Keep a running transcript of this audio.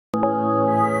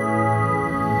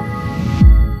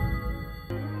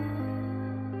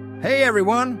Hey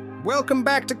everyone, welcome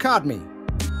back to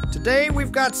CODME. Today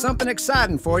we've got something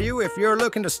exciting for you if you're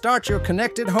looking to start your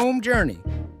connected home journey.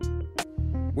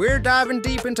 We're diving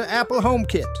deep into Apple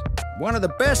HomeKit, one of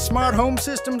the best smart home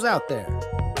systems out there.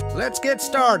 Let's get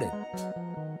started.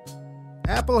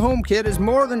 Apple HomeKit is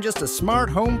more than just a smart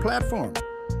home platform.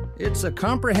 It's a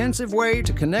comprehensive way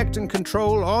to connect and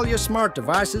control all your smart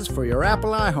devices for your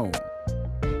Apple iHome.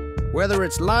 Whether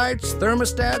it's lights,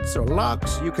 thermostats, or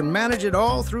locks, you can manage it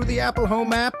all through the Apple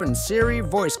Home app and Siri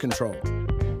voice control.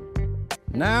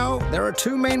 Now, there are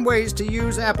two main ways to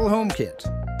use Apple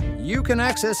HomeKit. You can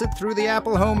access it through the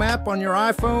Apple Home app on your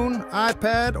iPhone,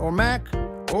 iPad, or Mac,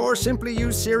 or simply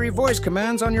use Siri voice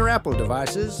commands on your Apple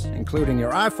devices, including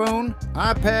your iPhone,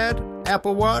 iPad,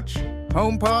 Apple Watch,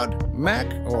 HomePod, Mac,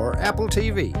 or Apple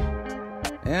TV.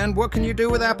 And what can you do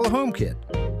with Apple HomeKit?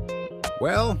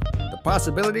 Well, the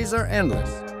possibilities are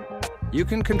endless. You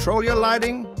can control your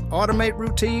lighting, automate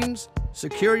routines,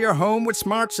 secure your home with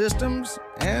smart systems,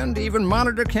 and even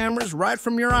monitor cameras right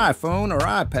from your iPhone or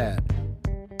iPad.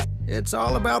 It's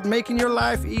all about making your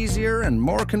life easier and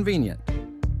more convenient.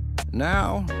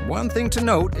 Now, one thing to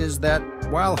note is that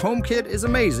while HomeKit is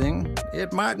amazing,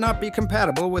 it might not be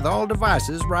compatible with all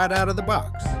devices right out of the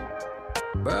box.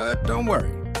 But don't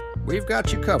worry, we've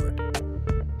got you covered.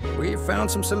 We've found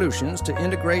some solutions to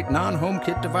integrate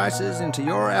non-HomeKit devices into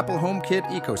your Apple HomeKit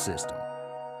ecosystem.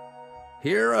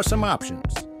 Here are some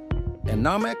options: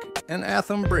 Enomek and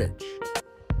Athom Bridge.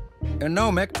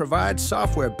 Enomek provides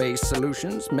software-based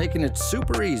solutions, making it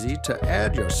super easy to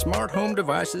add your smart home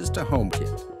devices to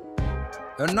HomeKit.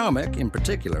 Enomek, in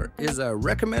particular, is a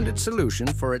recommended solution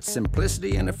for its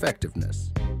simplicity and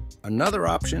effectiveness. Another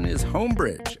option is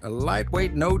Homebridge, a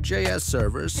lightweight Node.js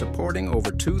server supporting over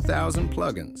 2,000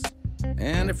 plugins.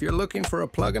 And if you're looking for a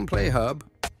plug-and-play hub,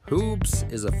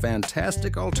 Hoobs is a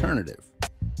fantastic alternative.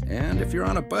 And if you're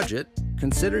on a budget,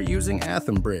 consider using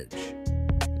Athom Bridge.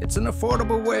 It's an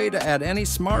affordable way to add any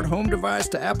smart home device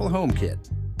to Apple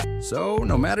HomeKit. So,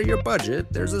 no matter your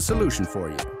budget, there's a solution for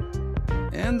you.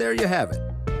 And there you have it.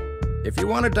 If you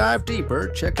want to dive deeper,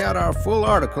 check out our full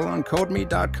article on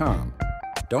CodeMe.com.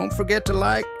 Don't forget to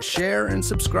like, share, and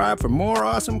subscribe for more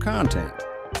awesome content.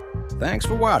 Thanks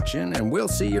for watching, and we'll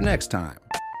see you next time.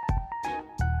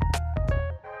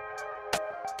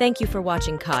 Thank you for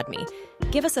watching CODME.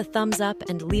 Give us a thumbs up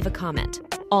and leave a comment.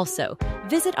 Also,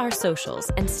 visit our socials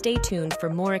and stay tuned for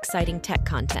more exciting tech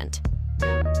content.